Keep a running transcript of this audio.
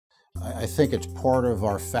I think it's part of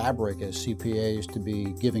our fabric as CPAs to be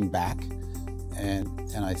giving back, and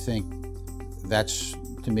I think that's,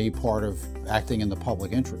 to me, part of acting in the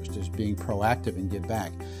public interest, is being proactive and give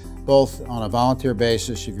back, both on a volunteer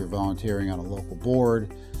basis, if you're volunteering on a local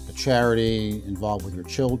board, a charity, involved with your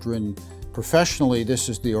children. Professionally, this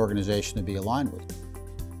is the organization to be aligned with.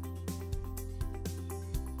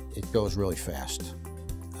 It goes really fast.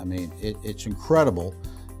 I mean, it's incredible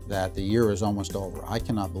that the year is almost over. I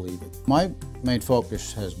cannot believe it. My main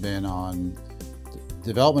focus has been on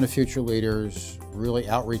development of future leaders, really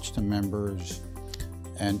outreach to members,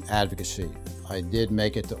 and advocacy. I did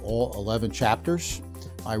make it to all 11 chapters.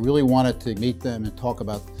 I really wanted to meet them and talk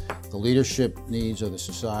about the leadership needs of the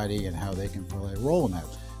society and how they can play a role in that.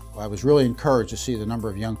 I was really encouraged to see the number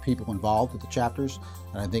of young people involved at the chapters,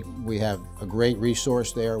 and I think we have a great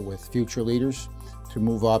resource there with future leaders to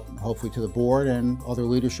move up, hopefully, to the board and other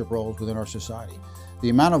leadership roles within our society. The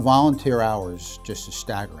amount of volunteer hours just is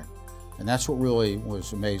staggering, and that's what really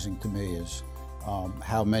was amazing to me, is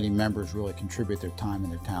how many members really contribute their time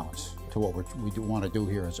and their talents to what we want to do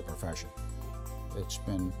here as a profession. It's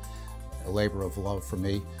been a labor of love for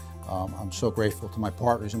me. I'm so grateful to my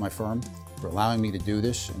partners in my firm for allowing me to do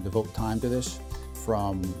this and devote time to this,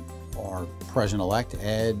 from our President-elect,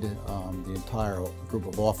 Ed, the entire group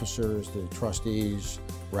of officers, the trustees,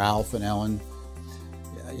 Ralph and Ellen.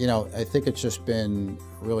 You know, I think it's just been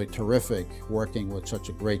really terrific working with such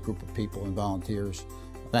a great group of people and volunteers.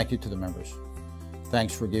 Thank you to the members.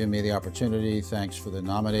 Thanks for giving me the opportunity. Thanks for the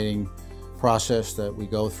nominating process that we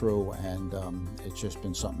go through, and it's just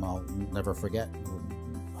been something I'll never forget.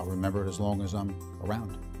 I'll remember it as long as I'm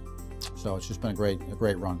around. So it's just been a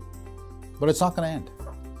great run. But it's not going to end.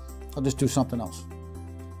 I'll just do something else.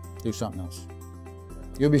 Do something else.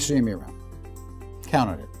 You'll be seeing me around. Count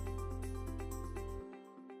on it.